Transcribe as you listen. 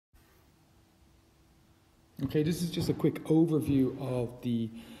Okay, this is just a quick overview of the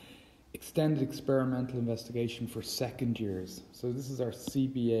extended experimental investigation for second years. So this is our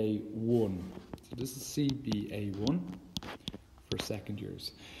CBA 1. So this is CBA 1 for second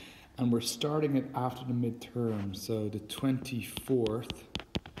years. And we're starting it after the midterm, so the 24th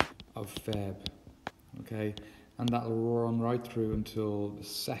of Feb. Okay, and that'll run right through until the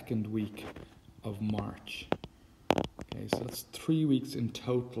second week of March. Okay, so that's 3 weeks in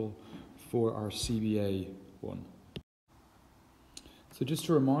total for our CBA 1. So just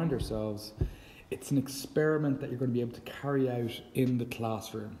to remind ourselves, it's an experiment that you're going to be able to carry out in the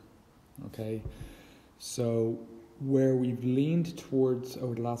classroom. Okay, so where we've leaned towards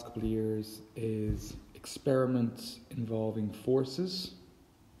over the last couple of years is experiments involving forces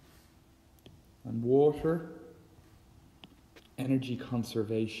and water, energy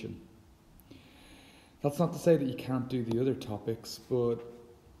conservation. That's not to say that you can't do the other topics, but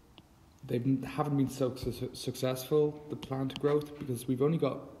they haven't been so successful, the plant growth, because we've only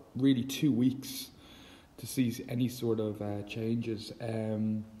got really 2 weeks to see any sort of changes.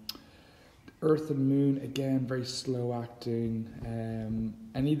 Earth and Moon, again, very slow acting.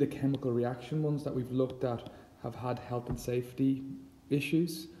 Any of the chemical reaction ones that we've looked at have had health and safety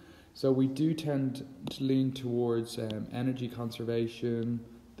issues. So we do tend to lean towards energy conservation,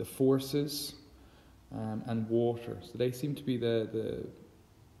 the forces, and water. So they seem to be the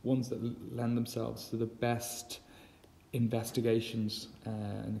ones that lend themselves to the best investigations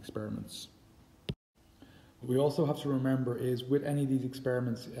and experiments. What we also have to remember is with any of these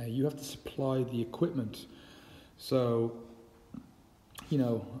experiments, you have to supply the equipment. So, you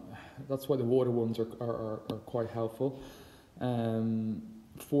know, that's why the water ones are quite helpful.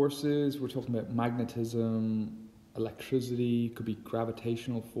 Forces, we're talking about magnetism, electricity, could be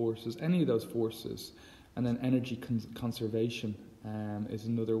gravitational forces, any of those forces. And then energy conservation is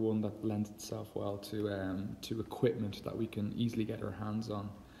another one that lends itself well to equipment that we can easily get our hands on.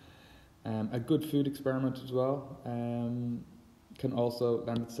 A good food experiment as well can also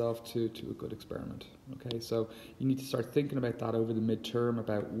lend itself to a good experiment. Okay, so you need to start thinking about that over the midterm,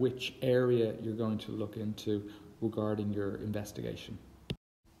 about which area you're going to look into regarding your investigation.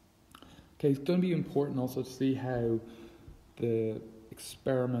 Okay, it's going to be important also to see how the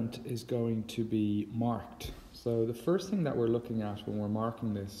experiment is going to be marked. So the first thing that we're looking at when we're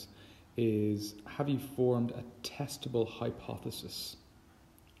marking this is, have you formed a testable hypothesis?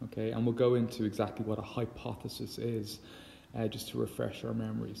 Okay, and we'll go into exactly what a hypothesis is, just to refresh our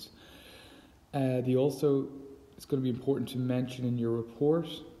memories. It's going to be important to mention in your report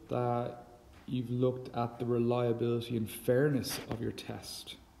that you've looked at the reliability and fairness of your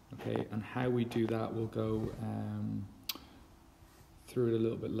test. Okay, and how we do that, we'll go through it a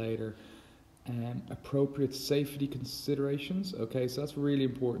little bit later. Appropriate safety considerations. Okay, so that's really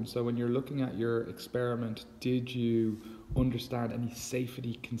important. So when you're looking at your experiment, did you understand any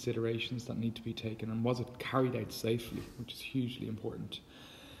safety considerations that need to be taken, and was it carried out safely, which is hugely important.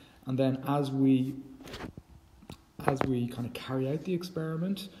 And then as we kind of carry out the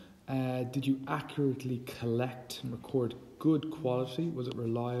experiment, did you accurately collect and record good quality? Was it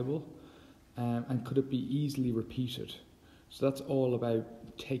reliable? And could it be easily repeated? So that's all about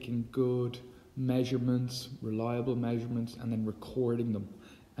taking good measurements, reliable measurements, and then recording them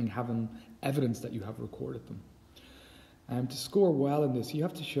and having evidence that you have recorded them. To score well in this, you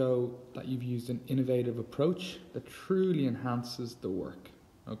have to show that you've used an innovative approach that truly enhances the work.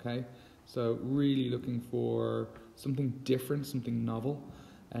 Okay, so really looking for something different, something novel,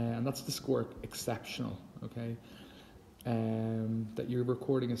 and that's to score exceptional. Okay, that you're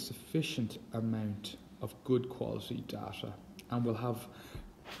recording a sufficient amount of good quality data, and we'll have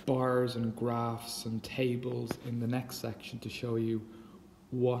bars and graphs and tables in the next section to show you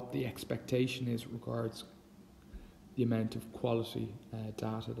what the expectation is regards the amount of quality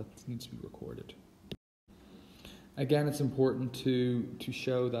data that needs to be recorded. Again, it's important to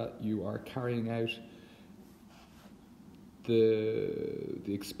show that you are carrying out the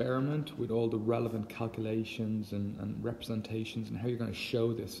experiment with all the relevant calculations and representations, and how you're going to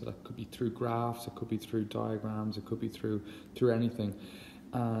show this. So that could be through graphs, it could be through diagrams, it could be through anything.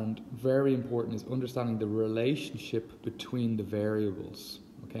 And very important is understanding the relationship between the variables.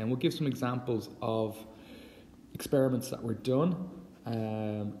 Okay, and we'll give some examples of experiments that were done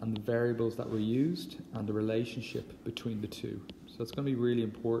and the variables that were used and the relationship between the two. So it's going to be really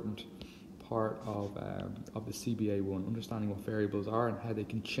important part of the CBA 1, understanding what variables are and how they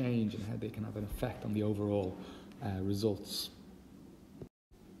can change and how they can have an effect on the overall results.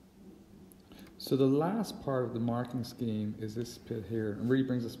 So the last part of the marking scheme is this bit here, and really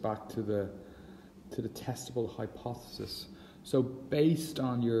brings us back to the testable hypothesis. So based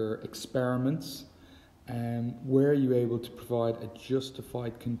on your experiments, Were you able to provide a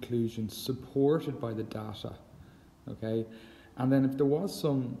justified conclusion supported by the data? Okay, and then if there was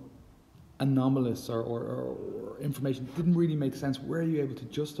some anomalous or information that didn't really make sense, were you able to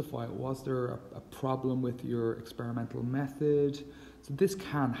justify it? Was there a problem with your experimental method? So this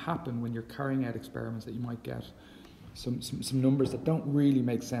can happen when you're carrying out experiments, that you might get some numbers that don't really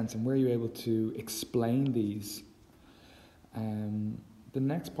make sense, and were you able to explain these? The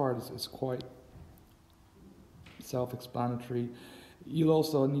next part is quite self-explanatory. You'll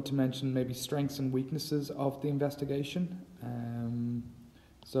also need to mention maybe strengths and weaknesses of the investigation.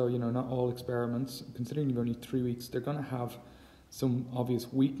 So, not all experiments, considering you've only 3 weeks, they're going to have some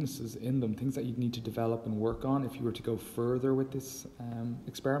obvious weaknesses in them, things that you'd need to develop and work on if you were to go further with this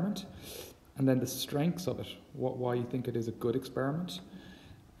experiment. And then the strengths of it, why you think it is a good experiment.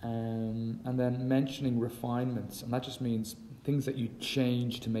 And then mentioning refinements, and that just means things that you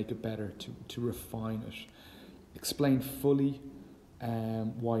change to make it better, to refine it. Explain fully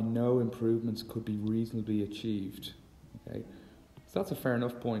why no improvements could be reasonably achieved. Okay, so that's a fair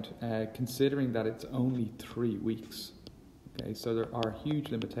enough point, considering that it's only 3 weeks. Okay, so there are huge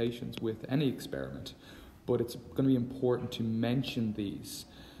limitations with any experiment, but it's going to be important to mention these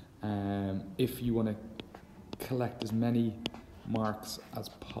if you want to collect as many marks as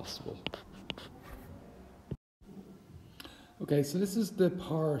possible. Okay, so this is the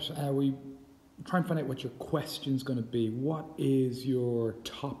part we try and find out what your question's going to be. What is your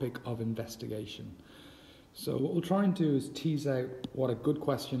topic of investigation? So what we'll try and do is tease out what a good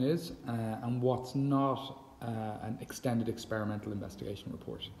question is and what's not an extended experimental investigation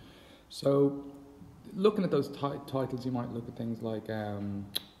report. So looking at those titles, you might look at things like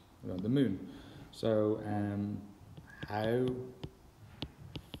the moon. So how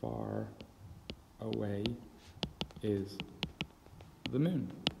far away is the moon?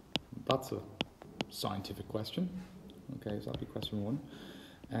 That's a scientific question. Okay, so that'll be question 1.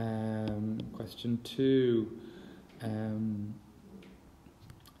 Question 2,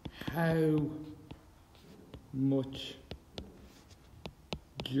 how much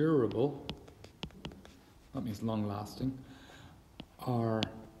durable, that means long lasting, are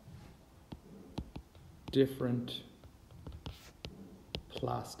different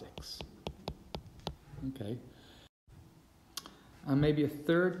plastics? Okay. And maybe a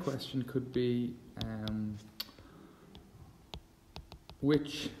third question could be,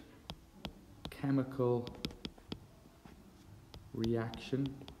 which chemical reaction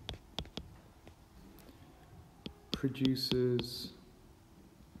produces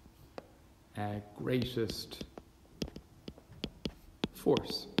greatest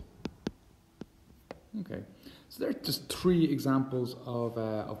force? Okay, so there are just 3 examples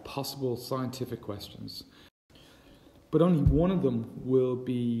of possible scientific questions, but only one of them will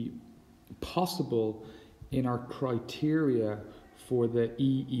be possible in our criteria for the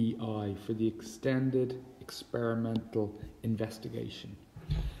EEI, for the Extended Experimental Investigation.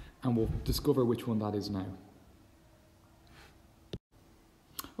 And we'll discover which one that is now.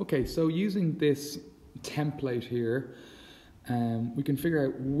 Okay, so using this template here, we can figure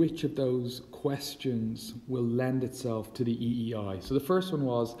out which of those questions will lend itself to the EEI. So the first one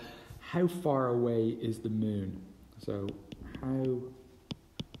was, how far away is the moon? So, how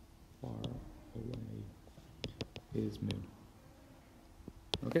far away is moon?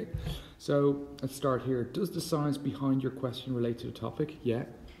 Okay, so let's start here. Does the science behind your question relate to the topic? Yeah,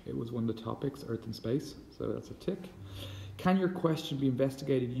 it was one of the topics, Earth and space, so that's a tick. Can your question be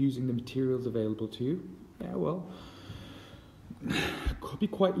investigated using the materials available to you? Yeah, well, it could be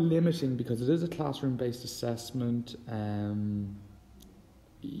quite limiting because it is a classroom-based assessment.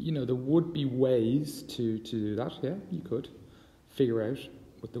 There would be ways to do that. Yeah, you could figure out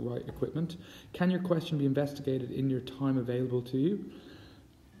with the right equipment. Can your question be investigated in your time available to you?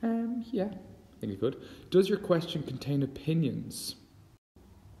 Yeah, I think you could. Does your question contain opinions?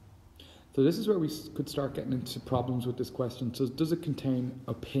 So this is where we could start getting into problems with this question. So does it contain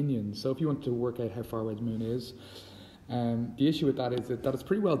opinions? So if you want to work out how far away the moon is, the issue with that is that it's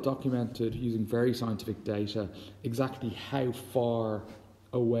pretty well documented using very scientific data exactly how far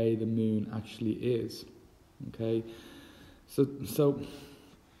away the moon actually is. Okay, so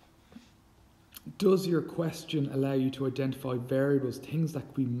does your question allow you to identify variables, things that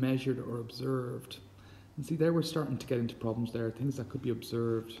could be measured or observed? And see, there we're starting to get into problems there, things that could be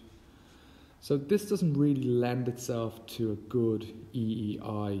observed. So this doesn't really lend itself to a good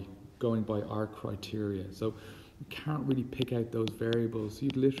EEI going by our criteria. So you can't really pick out those variables.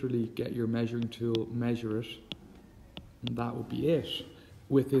 You'd literally get your measuring tool, measure it, and that would be it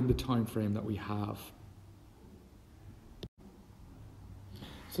within the time frame that we have.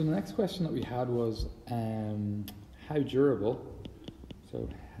 So the next question that we had was how durable, so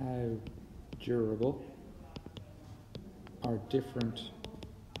how durable are different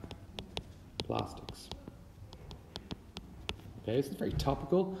plastics? Okay, so it's very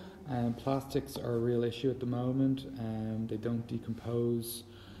topical. Plastics are a real issue at the moment. They don't decompose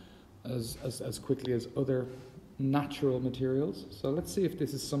as quickly as other natural materials. So let's see if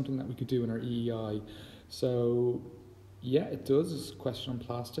this is something that we could do in our EEI. So yeah, it does. It's a question on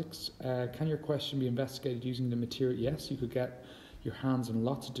plastics. Can your question be investigated using the material? Yes, you could get your hands on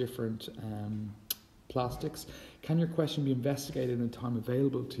lots of different plastics. Can your question be investigated in the time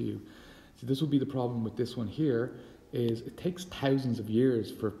available to you? So this will be the problem with this one here, is it takes thousands of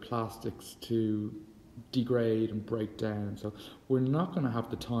years for plastics to degrade and break down. So we're not going to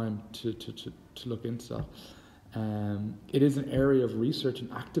have the time to look into that. It is an area of research, an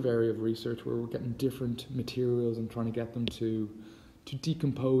active area of research, where we're getting different materials and trying to get them to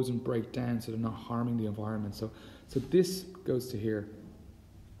decompose and break down so they're not harming the environment. So this goes to here.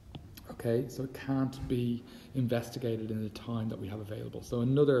 Okay, so it can't be investigated in the time that we have available. So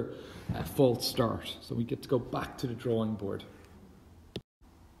another false start. So we get to go back to the drawing board.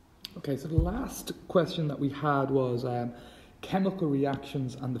 Okay, so the last question that we had was chemical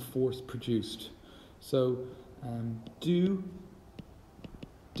reactions and the force produced. So do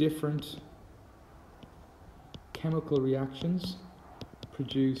different chemical reactions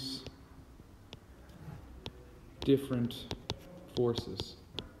produce different forces?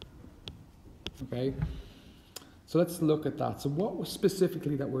 Okay, so let's look at that. So what was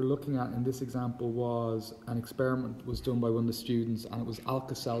specifically that we're looking at in this example was an experiment was done by one of the students, and it was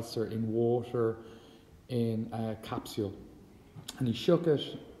Alka-Seltzer in water in a capsule, and he shook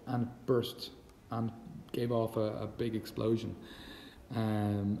it and it burst and gave off a big explosion.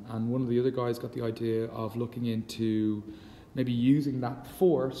 And one of the other guys got the idea of looking into maybe using that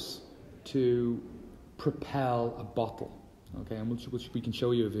force to propel a bottle. Okay, and which we can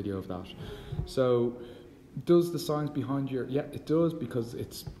show you a video of that. So does the science behind your... Yeah, it does, because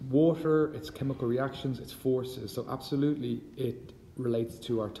it's water, it's chemical reactions, it's forces. So absolutely it relates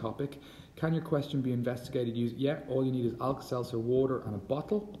to our topic. Can your question be investigated using... Yeah, all you need is Alka-Seltzer, water and a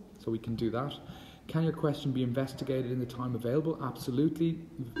bottle. So we can do that. Can your question be investigated in the time available? Absolutely.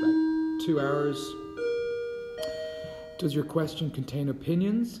 2 hours. Does your question contain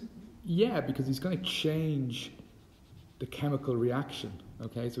opinions? Yeah, because he's going to change the chemical reaction.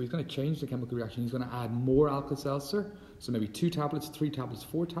 Okay, so he's going to change the chemical reaction. He's going to add more Alka-Seltzer, so maybe 2 tablets, 3 tablets,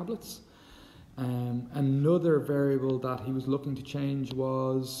 4 tablets. Another variable that he was looking to change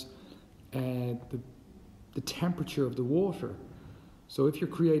was the temperature of the water. So if you're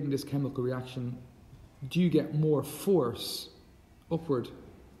creating this chemical reaction, do you get more force, upward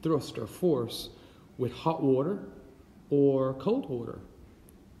thrust or force, with hot water or cold water?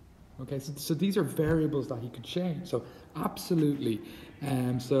 Okay, so these are variables that he could change. So absolutely.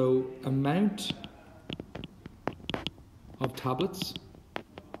 So amount of tablets.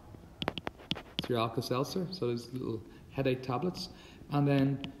 It's your Alka-Seltzer. So there's little headache tablets. And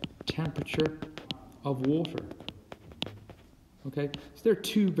then temperature of water. Okay, so there are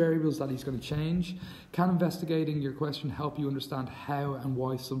 2 variables that he's going to change. Can investigating your question help you understand how and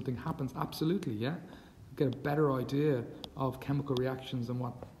why something happens? Absolutely, yeah. Get a better idea of chemical reactions and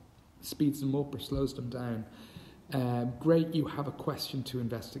what speeds them up or slows them down. Great, you have a question to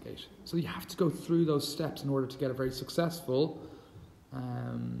investigate. So you have to go through those steps in order to get a very successful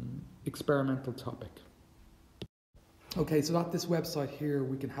experimental topic. Okay, so at this website here,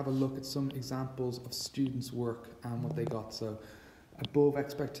 we can have a look at some examples of students' work and what they got. So above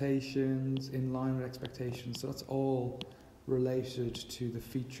expectations, in line with expectations. So that's all related to the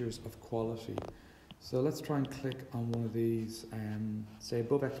features of quality. So let's try and click on one of these, say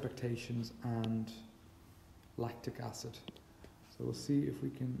above expectations and lactic acid. So we'll see if we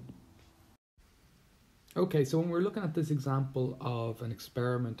can... Okay, so when we're looking at this example of an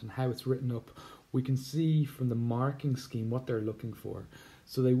experiment and how it's written up, we can see from the marking scheme what they're looking for.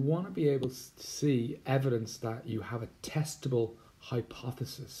 So they want to be able to see evidence that you have a testable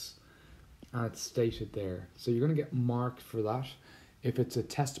hypothesis, and it's stated there. So you're going to get marked for that if it's a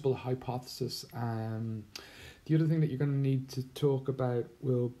testable hypothesis. The other thing that you're going to need to talk about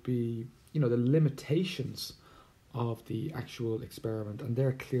will be, the limitations of the actual experiment, and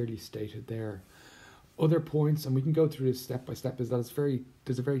they're clearly stated there. Other points, and we can go through this step by step, is that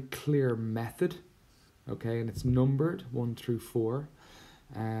there's a very clear method, okay, and it's numbered 1 through 4.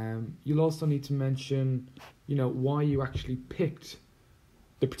 You'll also need to mention, why you actually picked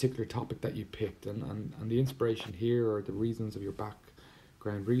the particular topic that you picked, and the inspiration here, or the reasons of your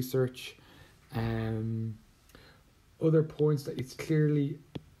background research. Other points, that it's clearly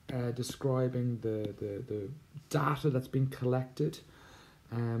describing the data that's been collected.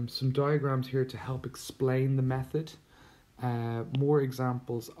 Some diagrams here to help explain the method. More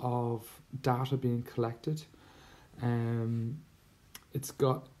examples of data being collected. It's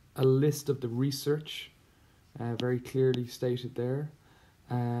got a list of the research, very clearly stated there,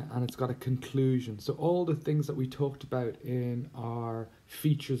 and it's got a conclusion. So all the things that we talked about in our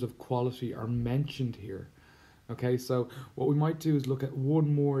features of quality are mentioned here. Okay, so what we might do is look at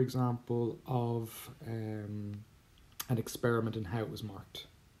one more example of an experiment and how it was marked.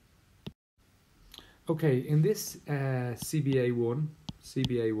 Okay, in this CBA 1,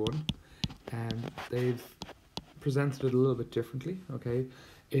 they've presented it a little bit differently. Okay,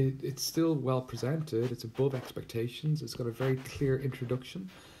 it's still well presented. It's above expectations. It's got a very clear introduction.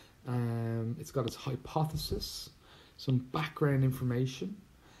 It's got its hypothesis, some background information,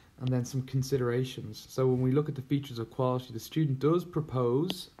 and then some considerations. So when we look at the features of quality, the student does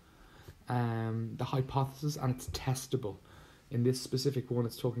propose the hypothesis, and it's testable. In this specific one,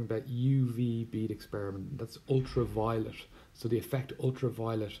 it's talking about UV bead experiment. That's ultraviolet. So the effect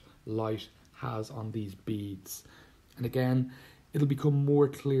ultraviolet light has on these beads. And again, it'll become more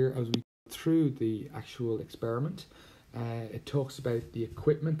clear as we go through the actual experiment. It talks about the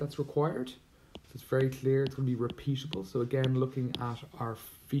equipment that's required. So it's very clear, it's going to be repeatable. So again, looking at our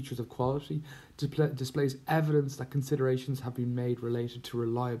features of quality, displays evidence that considerations have been made related to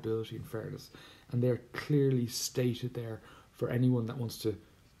reliability and fairness. And they're clearly stated there for anyone that wants to,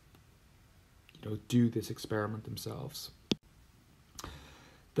 do this experiment themselves.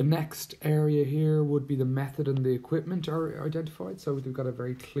 The next area here would be the method and the equipment are identified. So we've got a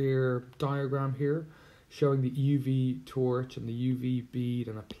very clear diagram here showing the UV torch and the UV bead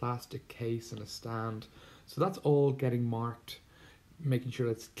and a plastic case and a stand. So that's all getting marked, making sure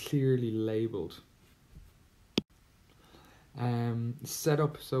that's clearly labelled.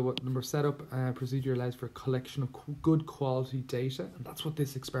 Setup. So what number setup procedure allows for a collection of good quality data, and that's what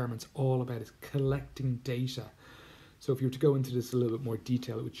this experiment's all about, is collecting data. So if you were to go into this a little bit more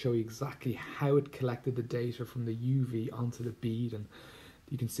detail, it would show you exactly how it collected the data from the UV onto the bead, and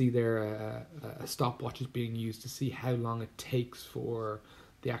you can see there a stopwatch is being used to see how long it takes for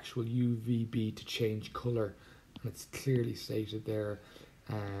the actual UV bead to change colour, and it's clearly stated there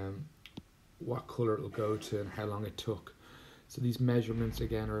what colour it will go to and how long it took. So these measurements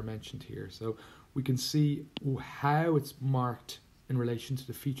again are mentioned here. So we can see how it's marked in relation to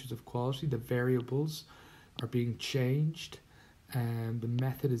the features of quality. The variables are being changed, and the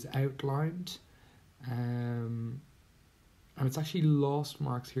method is outlined, and it's actually lost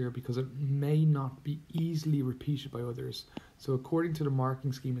marks here because it may not be easily repeated by others. So according to the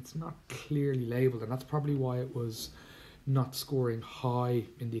marking scheme, it's not clearly labelled, and that's probably why it was not scoring high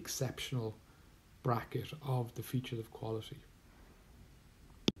in the exceptional bracket of the features of quality.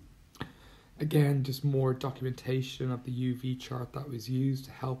 Again, just more documentation of the UV chart that was used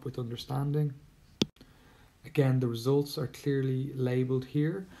to help with understanding. Again, the results are clearly labelled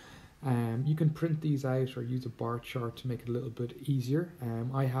here. You can print these out or use a bar chart to make it a little bit easier.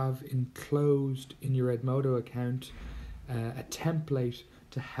 I have enclosed in your Edmodo account a template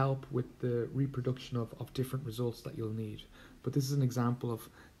to help with the reproduction of different results that you'll need. But this is an example of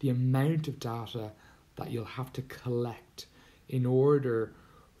the amount of data that you'll have to collect in order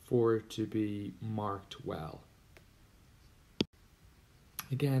for it to be marked well.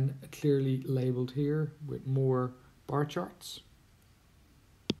 Again, clearly labelled here with more bar charts.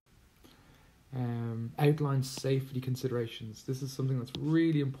 Outlines safety considerations. This is something that's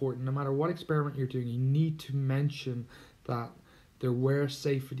really important. No matter what experiment you're doing, you need to mention that there were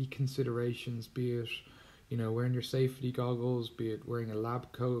safety considerations, be it wearing your safety goggles, be it wearing a lab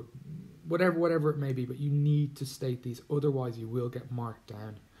coat, whatever it may be, but you need to state these, otherwise you will get marked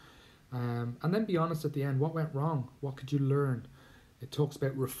down. And then be honest at the end. What went wrong? What could you learn? It talks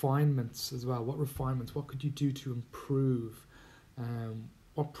about refinements as well. What refinements? What could you do to improve?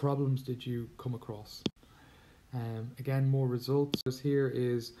 What problems did you come across? Again, more results. Here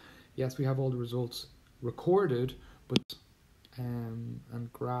is, yes, we have all the results recorded, but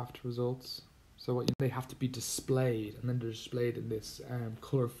and graphed results. So they have to be displayed, and then they're displayed in this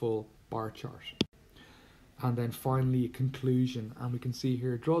colourful bar chart. And then finally a conclusion, and we can see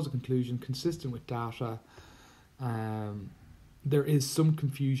here it draws a conclusion consistent with data. There is some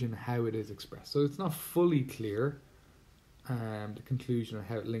confusion how it is expressed, so it's not fully clear the conclusion and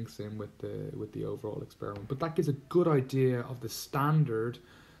how it links in with the overall experiment, but that gives a good idea of the standard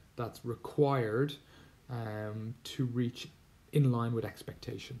that's required to reach in line with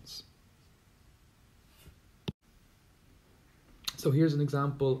expectations. So here's an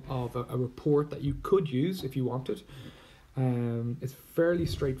example of a report that you could use if you wanted. It's fairly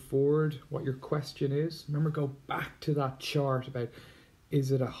straightforward what your question is. Remember, go back to that chart about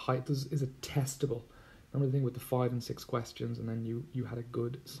is it testable? Remember the thing with the 5 and 6 questions, and then you had a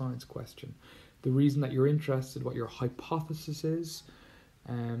good science question. The reason that you're interested, what your hypothesis is,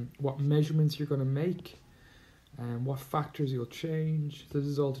 what measurements you're going to make, and what factors you'll change. So this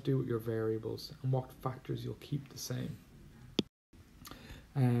is all to do with your variables and what factors you'll keep the same.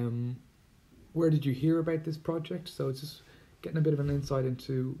 Where did you hear about this project? So it's just getting a bit of an insight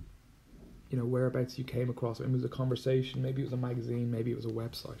into, whereabouts you came across it. It was a conversation, maybe it was a magazine, maybe it was a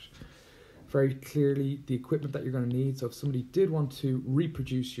website. Very clearly the equipment that you're going to need. So if somebody did want to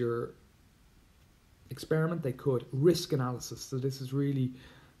reproduce your experiment, they could. Risk analysis. So this is really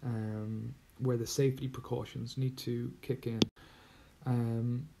where the safety precautions need to kick in.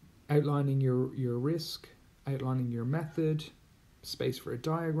 Outlining your risk, outlining your method, space for a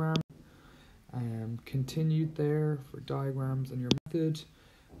diagram, continued there for diagrams and your method,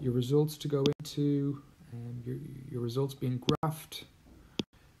 your results to go into, your results being graphed,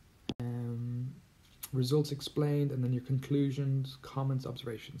 results explained, and then your conclusions, comments,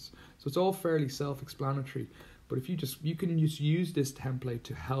 observations. So it's all fairly self-explanatory, but if you can just use this template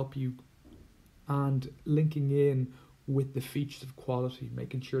to help you and linking in with the features of quality,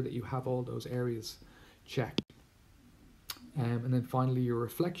 making sure that you have all those areas checked. And then finally your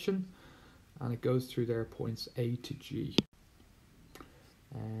reflection, and it goes through there points A to G.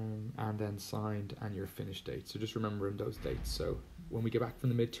 And then signed and your finish date. So just remembering those dates. So when we get back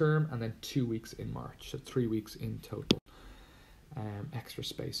from the midterm, and then 2 weeks in March, so 3 weeks in total. Extra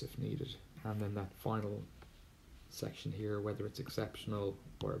space if needed. And then that final section here, whether it's exceptional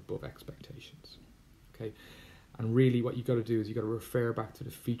or above expectations. Okay, and really what you got to do is you got to refer back to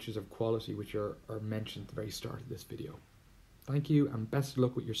the features of quality which are mentioned at the very start of this video. Thank you, and best of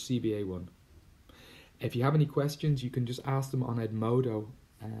luck with your CBA one. If you have any questions, you can just ask them on Edmodo.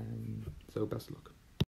 So best of luck.